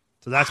 Right.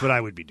 So that's what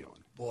I would be doing.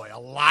 Boy, a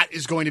lot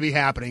is going to be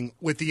happening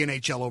with the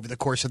NHL over the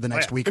course of the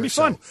next week or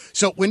so. It'll be fun.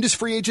 So when does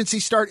free agency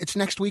start? It's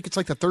next week. It's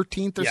like the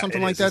 13th or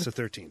something like that? It's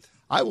the 13th.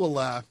 I will.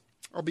 I'll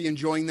be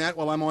enjoying that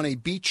while I'm on a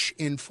beach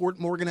in Fort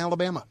Morgan,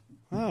 Alabama.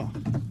 Oh.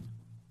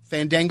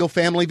 Fandango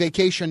family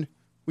vacation.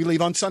 We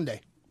leave on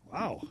Sunday.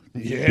 Wow.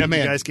 Yeah,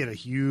 man. You guys get a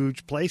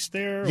huge place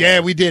there?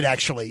 Yeah, we did,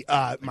 actually.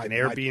 An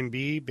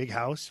Airbnb, big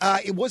house?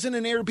 It wasn't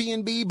an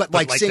Airbnb, but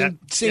like same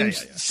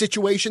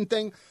situation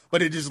thing.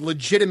 But it is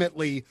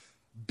legitimately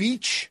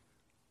beach,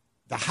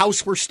 the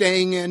house we're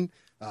staying in.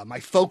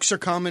 My folks are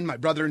coming. My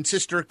brother and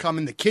sister are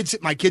coming.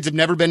 My kids have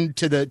never been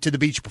to the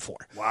beach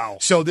before. Wow.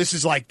 So this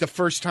is like the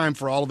first time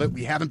for all of it.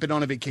 We haven't been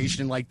on a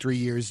vacation in like 3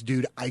 years.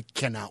 Dude, I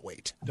cannot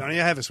wait.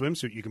 Donny, I have a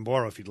swimsuit you can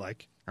borrow if you'd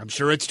like. I'm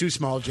sure it's too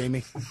small,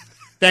 Jamie.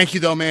 Thank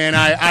you, though, man.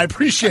 I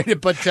appreciate it,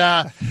 but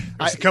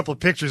there's a couple of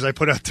pictures I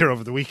put out there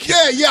over the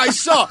weekend. Yeah, I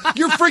saw.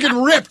 You're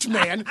friggin' ripped,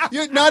 man.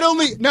 Not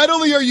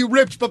only are you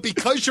ripped, but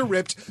because you're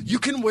ripped, you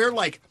can wear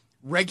like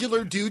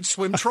regular dude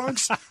swim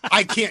trunks.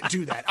 I can't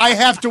do that. I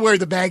have to wear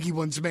the baggy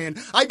ones,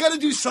 man. I got to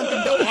do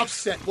something to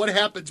offset what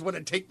happens when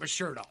I take my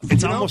shirt off.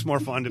 It's almost more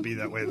fun to be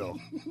that way, though.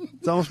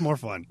 It's almost more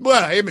fun.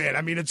 Well, hey, man,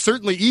 I mean, it's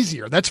certainly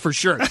easier. That's for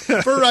sure.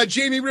 For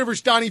Jamie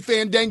Rivers, Donny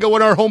Fandango,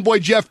 and our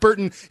homeboy Jeff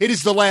Burton, it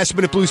is the Last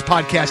Minute Blues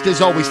Podcast. As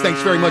always,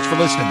 thanks very much for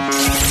listening.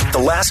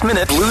 The Last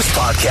Minute Blues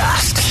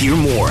Podcast. Hear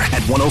more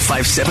at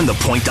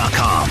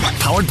 1057thepoint.com.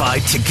 Powered by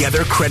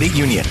Together Credit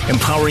Union.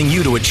 Empowering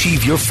you to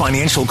achieve your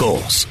financial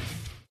goals.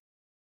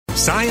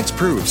 Science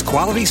proves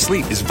quality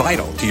sleep is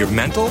vital to your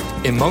mental,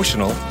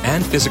 emotional,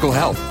 and physical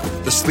health.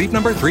 The Sleep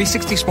Number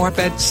 360 smart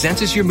bed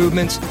senses your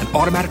movements and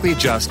automatically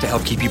adjusts to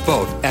help keep you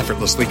both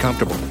effortlessly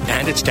comfortable.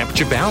 And it's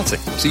temperature balancing,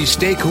 so you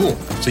stay cool.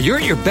 So you're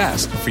at your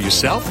best for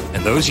yourself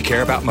and those you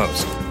care about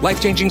most.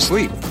 Life-changing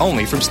sleep,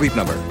 only from Sleep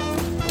Number.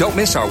 Don't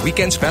miss our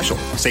weekend special.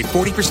 Save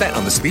 40%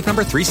 on the Sleep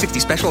Number 360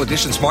 Special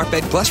Edition smart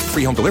bed plus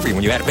free home delivery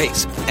when you add a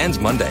base. Ends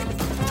Monday.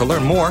 To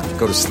learn more,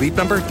 go to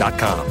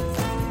sleepnumber.com.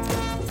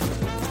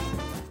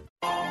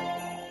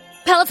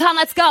 Peloton,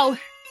 let's go!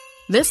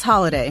 This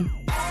holiday,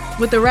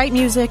 with the right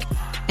music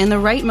and the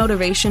right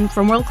motivation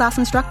from world-class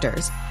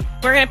instructors,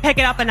 we're going to pick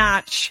it up a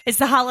notch. It's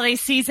the holiday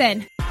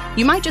season.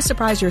 You might just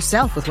surprise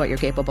yourself with what you're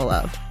capable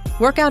of.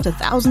 Work out to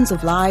thousands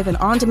of live and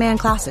on-demand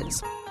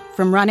classes,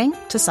 from running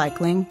to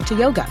cycling to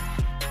yoga.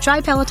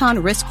 Try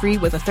Peloton risk-free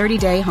with a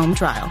 30-day home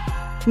trial.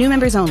 New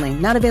members only,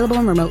 not available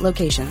in remote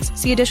locations.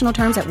 See additional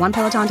terms at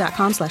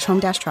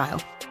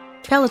onepeloton.com/home-trial.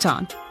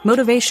 Peloton,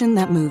 motivation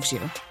that moves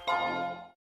you.